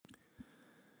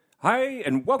Hi,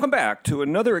 and welcome back to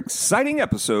another exciting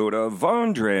episode of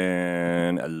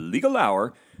Vondran Legal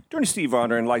Hour. Attorney Steve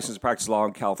Vondran, licensed practice law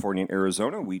in California and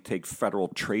Arizona. We take federal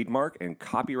trademark and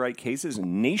copyright cases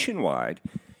nationwide.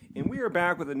 And we are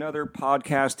back with another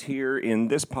podcast here. In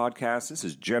this podcast, this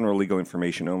is general legal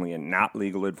information only and not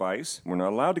legal advice. We're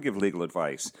not allowed to give legal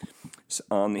advice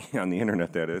on the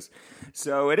internet, that is.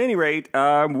 So at any rate,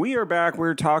 we are back.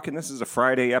 We're talking. This is a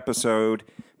Friday episode.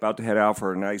 About to head out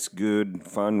for a nice, good,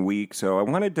 fun week. So I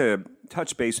wanted to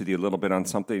touch base with you a little bit on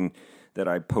something that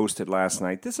I posted last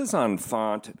night. This is on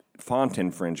font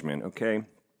infringement, okay?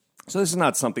 So this is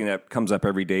not something that comes up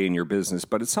every day in your business,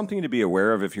 but it's something to be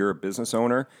aware of if you're a business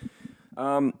owner.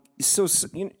 I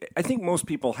think most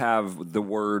people have the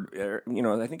word,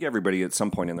 I think everybody at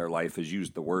some point in their life has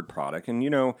used the word product. And,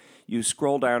 you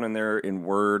scroll down in there in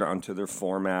Word onto their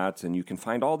formats, and you can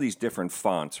find all these different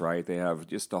fonts, right? They have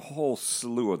just a whole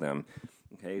slew of them.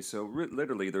 Okay, so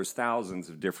literally there's thousands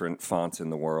of different fonts in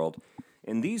the world.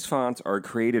 And these fonts are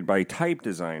created by type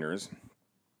designers.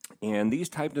 And these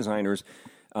type designers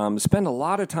spend a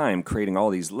lot of time creating all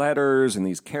these letters and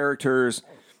these characters,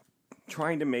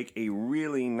 trying to make a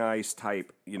really nice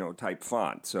type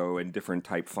font. So in different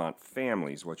type font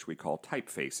families, which we call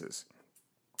typefaces.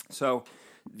 So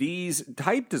these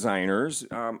type designers,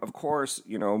 of course,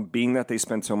 being that they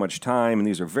spend so much time, and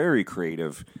these are very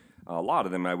creative, a lot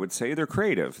of them, I would say, they're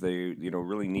creative. They,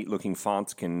 really neat looking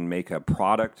fonts can make a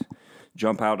product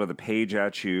jump out of the page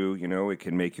at you. It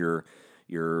can make your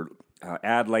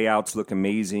ad layouts look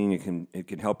amazing. It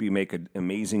can help you make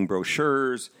amazing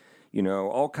brochures.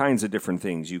 All kinds of different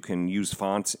things. You can use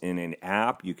fonts in an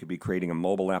app. You could be creating a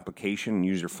mobile application and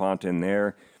use your font in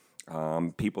there.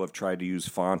 People have tried to use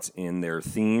fonts in their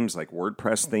themes, like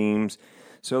WordPress themes.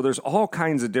 So there's all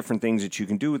kinds of different things that you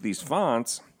can do with these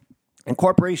fonts. And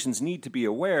corporations need to be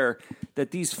aware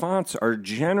that these fonts are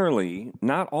generally,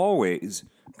 not always,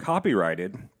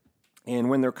 copyrighted. And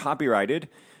when they're copyrighted,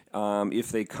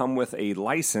 if they come with a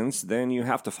license, then you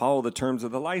have to follow the terms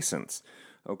of the license.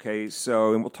 Okay,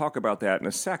 so, and we'll talk about that in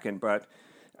a second, but,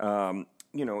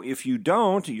 if you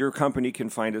don't, your company can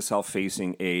find itself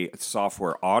facing a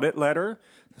software audit letter,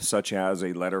 such as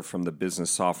a letter from the Business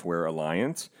Software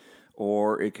Alliance,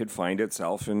 or it could find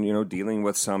itself in, dealing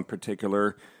with some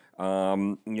particular,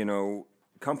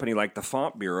 company like the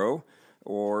Font Bureau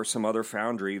or some other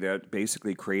foundry that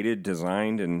basically created,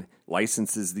 designed, and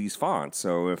licenses these fonts.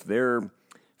 So if they're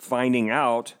finding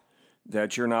out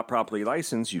that you're not properly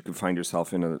licensed, you could find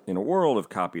yourself in a world of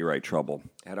copyright trouble.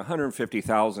 At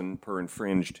 $150,000 per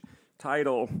infringed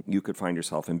title, you could find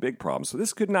yourself in big problems. So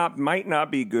this might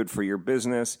not be good for your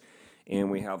business,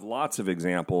 and we have lots of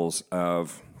examples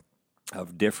of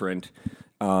different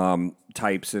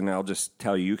types. And I'll just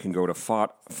tell you, you can go to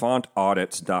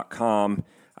fontaudits.com.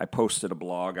 I posted a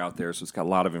blog out there, so it's got a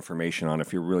lot of information on it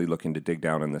if you're really looking to dig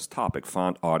down on this topic,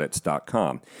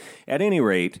 fontaudits.com. At any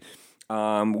rate,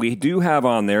 we do have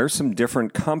on there some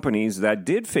different companies that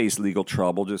did face legal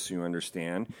trouble, just so you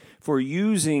understand, for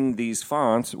using these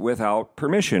fonts without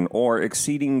permission or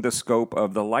exceeding the scope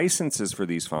of the licenses for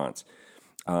these fonts.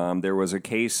 There was a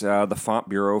case the Font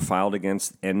Bureau filed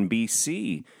against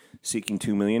NBC seeking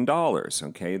 $2 million.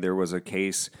 Okay, there was a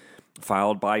case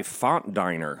filed by Font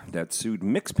Diner that sued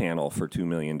Mixpanel for $2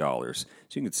 million. So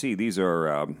you can see these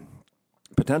are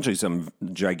potentially some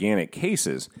gigantic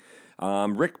cases.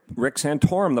 Rick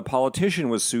Santorum, the politician,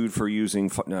 was sued for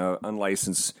using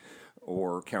unlicensed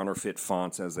or counterfeit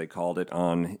fonts, as they called it,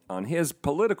 on his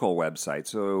political website.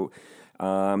 So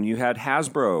you had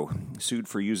Hasbro sued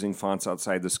for using fonts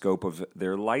outside the scope of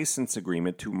their license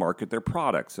agreement to market their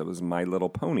products. It was My Little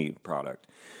Pony product.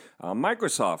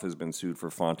 Microsoft has been sued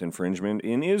for font infringement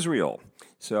in Israel.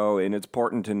 So, and it's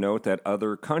important to note that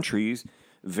other countries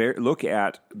look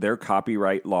at their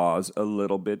copyright laws a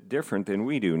little bit different than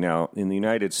we do. Now, in the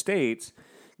United States,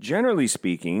 generally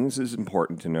speaking, this is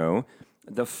important to know,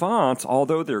 the fonts,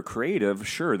 although they're creative,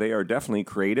 sure, they are definitely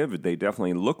creative. They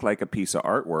definitely look like a piece of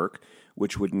artwork,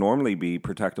 which would normally be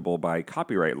protectable by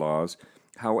copyright laws.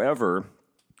 However,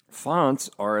 fonts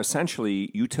are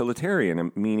essentially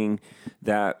utilitarian, meaning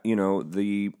that,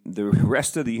 the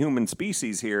rest of the human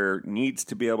species here needs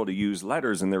to be able to use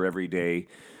letters in their everyday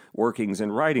workings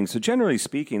and writing. So generally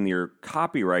speaking, your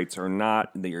copyrights are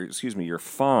not, your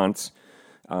fonts,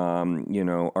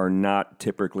 are not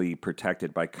typically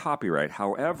protected by copyright.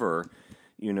 However,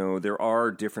 there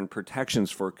are different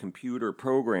protections for computer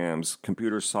programs,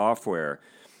 computer software,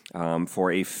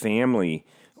 for a family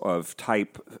of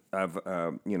type of,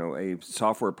 a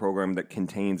software program that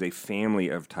contains a family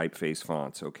of typeface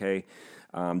fonts, okay?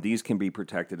 These can be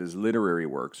protected as literary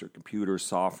works or computer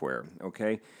software,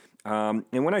 okay? And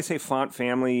when I say font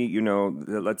family,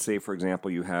 let's say, for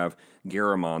example, you have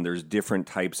Garamond. There's different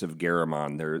types of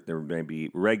Garamond. There may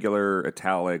be regular,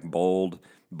 italic, bold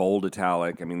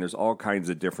italic. I mean, there's all kinds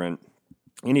of different.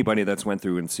 Anybody that's went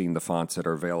through and seen the fonts that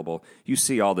are available, you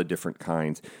see all the different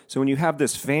kinds. So when you have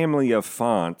this family of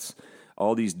fonts,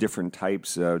 all these different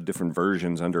types, different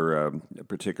versions under a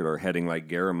particular heading like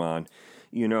Garamond,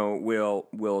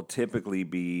 will typically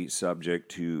be subject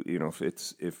to,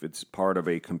 if it's part of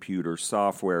a computer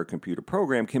software, computer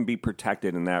program, can be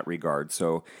protected in that regard.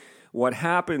 So what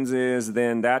happens is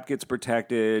then that gets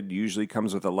protected, usually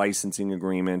comes with a licensing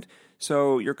agreement.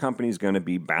 So your company's going to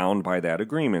be bound by that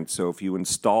agreement. So if you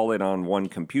install it on one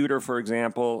computer, for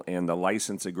example, and the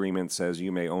license agreement says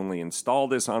you may only install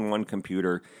this on one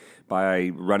computer by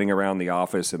running around the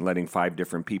office and letting 5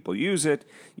 different people use it,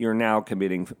 you're now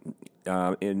committing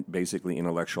in basically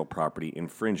intellectual property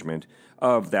infringement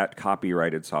of that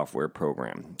copyrighted software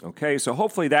program. Okay, so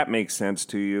hopefully that makes sense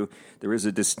to you. There is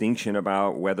a distinction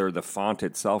about whether the font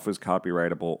itself is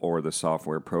copyrightable or the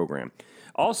software program.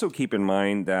 Also keep in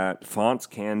mind that fonts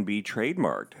can be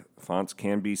trademarked. Fonts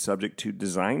can be subject to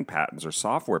design patents or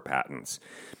software patents.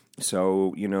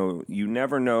 So, you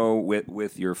never know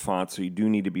with your fonts, so you do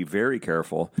need to be very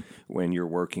careful when you're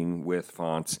working with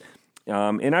fonts.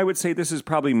 And I would say this is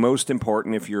probably most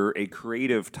important if you're a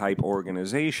creative type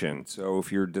organization. So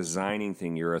if you're designing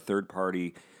things, you're a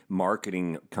third-party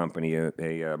marketing company,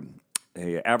 a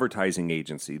advertising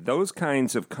agency, those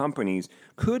kinds of companies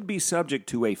could be subject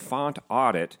to a font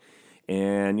audit.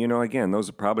 And, again, those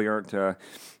probably aren't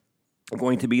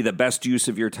going to be the best use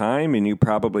of your time, and you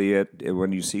probably,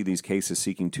 when you see these cases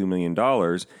seeking $2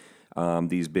 million,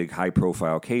 these big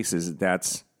high-profile cases,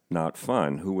 that's not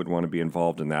fun. Who would want to be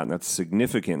involved in that? And that's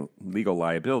significant legal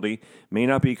liability, may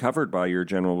not be covered by your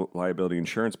general liability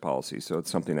insurance policy, so it's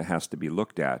something that has to be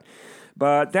looked at.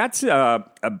 But that's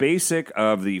a basic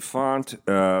of the font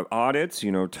audits.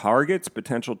 Targets,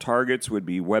 potential targets would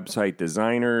be website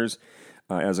designers.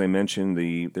 As I mentioned,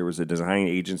 there was a design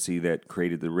agency that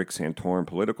created the Rick Santorum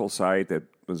political site that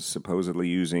was supposedly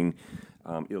using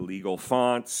illegal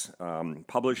fonts,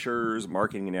 publishers,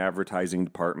 marketing and advertising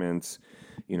departments,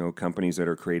 companies that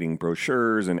are creating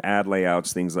brochures and ad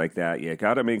layouts, things like that. You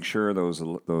got to make sure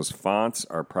those fonts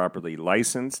are properly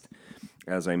licensed.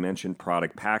 As I mentioned,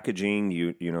 product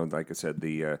packaging. Like I said,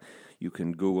 you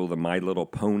can Google the My Little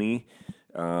Pony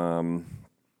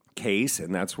case,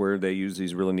 and that's where they use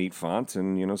these really neat fonts.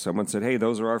 And someone said, "Hey,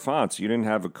 those are our fonts. You didn't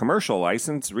have a commercial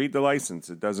license. Read the license.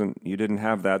 You didn't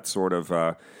have that sort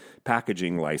of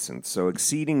packaging license." So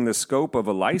exceeding the scope of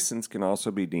a license can also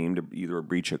be deemed either a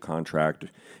breach of contract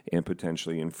and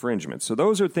potentially infringement. So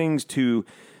those are things to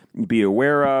be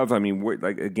aware of. I mean,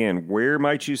 where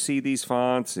might you see these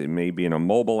fonts? It may be in a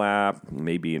mobile app, it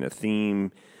may be in a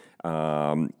theme.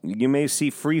 You may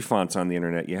see free fonts on the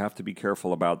internet. You have to be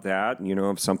careful about that.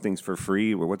 If something's for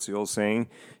free, well, what's the old saying?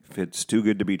 If it's too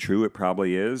good to be true, it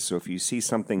probably is. So if you see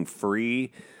something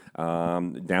free,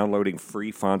 downloading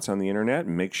free fonts on the internet,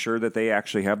 make sure that they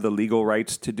actually have the legal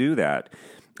rights to do that.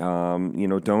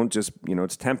 Don't just,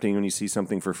 it's tempting when you see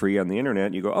something for free on the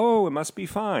internet, you go, oh, it must be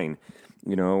fine.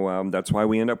 That's why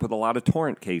we end up with a lot of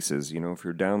torrent cases. If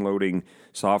you're downloading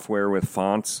software with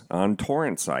fonts on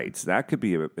torrent sites, that could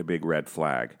be a big red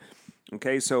flag.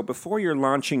 Okay, so before you're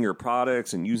launching your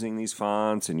products and using these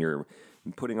fonts and you're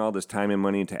putting all this time and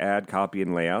money into ad copy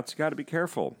and layouts, you got to be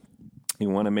careful.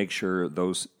 You want to make sure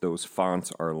those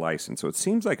fonts are licensed. So it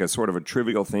seems like a sort of a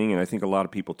trivial thing, and I think a lot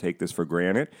of people take this for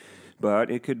granted, but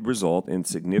it could result in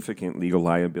significant legal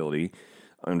liability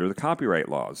under the copyright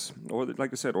laws, or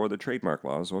like I said, or the trademark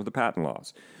laws, or the patent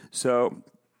laws. So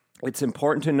it's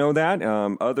important to know that.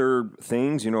 Other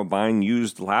things, buying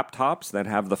used laptops that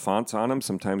have the fonts on them.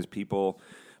 Sometimes people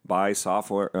buy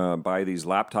software, buy these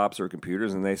laptops or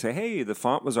computers, and they say, hey, the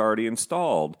font was already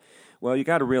installed. Well, you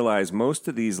got to realize most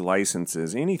of these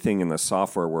licenses, anything in the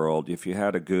software world, if you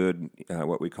had a good,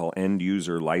 what we call end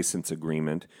user license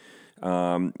agreement,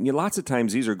 lots of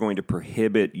times these are going to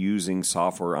prohibit using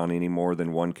software on any more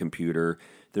than one computer.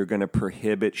 They're going to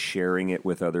prohibit sharing it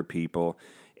with other people.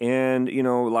 And,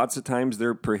 lots of times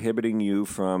they're prohibiting you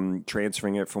from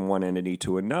transferring it from one entity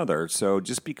to another. So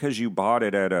just because you bought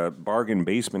it at a bargain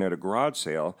basement at a garage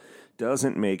sale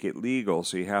doesn't make it legal.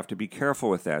 So you have to be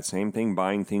careful with that. Same thing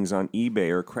buying things on eBay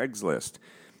or Craigslist.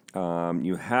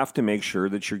 You have to make sure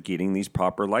that you're getting these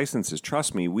proper licenses.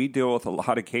 Trust me, we deal with a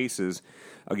lot of cases.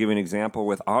 I'll give you an example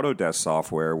with Autodesk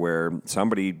software where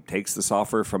somebody takes the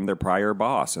software from their prior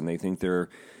boss and they think they're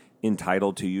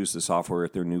entitled to use the software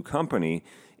at their new company.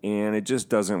 And it just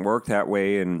doesn't work that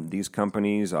way. And these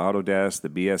companies, Autodesk, the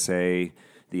BSA,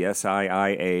 the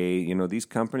SIIA, these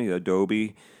companies,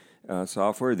 Adobe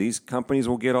software, these companies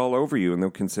will get all over you, and they'll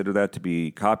consider that to be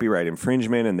copyright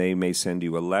infringement, and they may send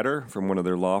you a letter from one of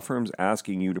their law firms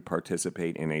asking you to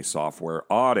participate in a software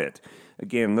audit.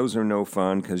 Again, those are no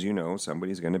fun because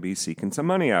somebody's going to be seeking some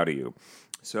money out of you.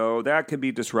 So that could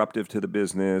be disruptive to the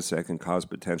business. That can cause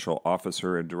potential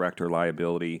officer and director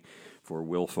liability for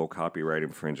willful copyright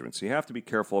infringement. So you have to be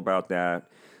careful about that.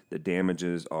 The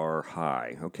damages are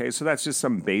high. Okay, so that's just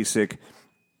some basic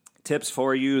tips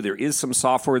for you. There is some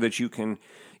software that you can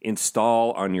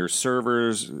install on your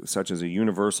servers, such as a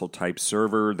universal type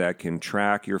server that can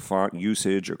track your font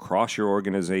usage across your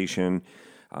organization.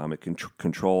 It can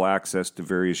control access to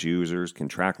various users, can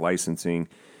track licensing,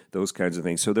 those kinds of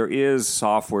things. So there is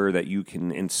software that you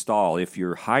can install if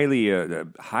you're a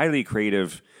highly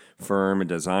creative firm, a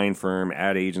design firm,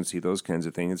 ad agency, those kinds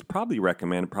of things. It's probably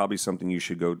recommended, probably something you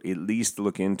should go at least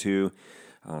look into.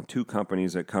 Two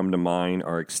companies that come to mind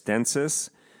are Extensis,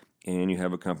 and you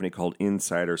have a company called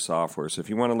Insider Software. So if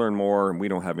you want to learn more, and we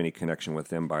don't have any connection with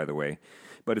them, by the way,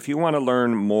 but if you want to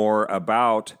learn more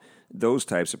about those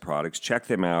types of products, check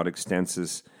them out,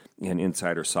 Extensis and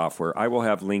Insider Software. I will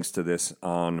have links to this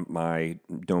on my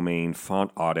domain,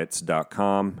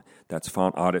 fontaudits.com. That's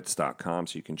fontaudits.com,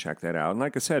 so you can check that out. And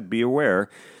like I said, be aware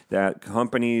that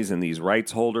companies and these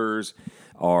rights holders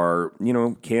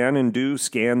can and do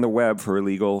scan the web for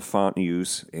illegal font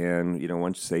use. And,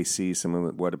 once they see some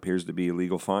of what appears to be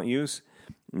illegal font use,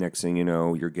 next thing you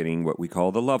know, you're getting what we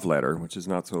call the love letter, which is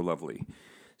not so lovely.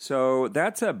 So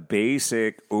that's a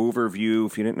basic overview.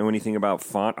 If you didn't know anything about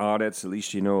font audits, at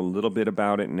least you know a little bit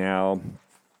about it now.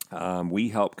 We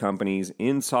help companies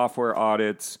in software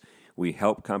audits. We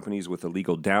help companies with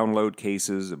illegal download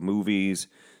cases of movies,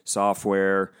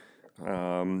 software,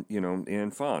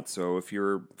 and fonts. So if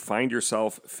you find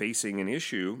yourself facing an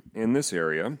issue in this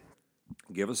area,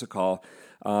 give us a call.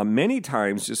 Many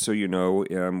times, just so you know,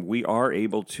 we are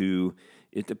able to.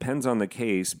 It depends on the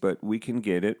case, but we can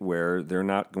get it where they're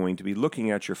not going to be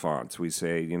looking at your fonts. We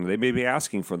say, they may be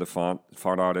asking for the font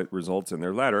audit results in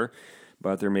their letter,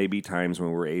 but there may be times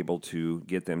when we're able to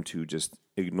get them to just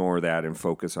ignore that and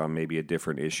focus on maybe a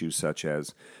different issue, such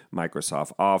as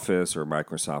Microsoft Office or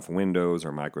Microsoft Windows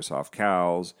or Microsoft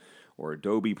CALs or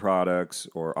Adobe products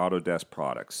or Autodesk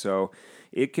products. So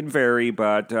it can vary,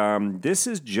 but this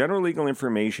is general legal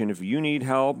information. If you need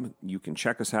help, you can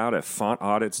check us out at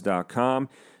fontaudits.com.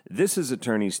 This is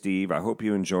Attorney Steve. I hope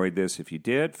you enjoyed this. If you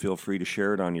did, feel free to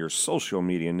share it on your social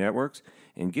media networks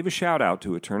and give a shout out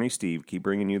to Attorney Steve. Keep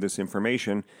bringing you this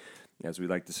information. As we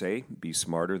like to say, be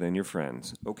smarter than your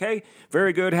friends. Okay?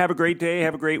 Very good. Have a great day.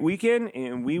 Have a great weekend,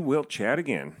 and we will chat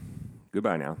again.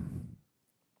 Goodbye now.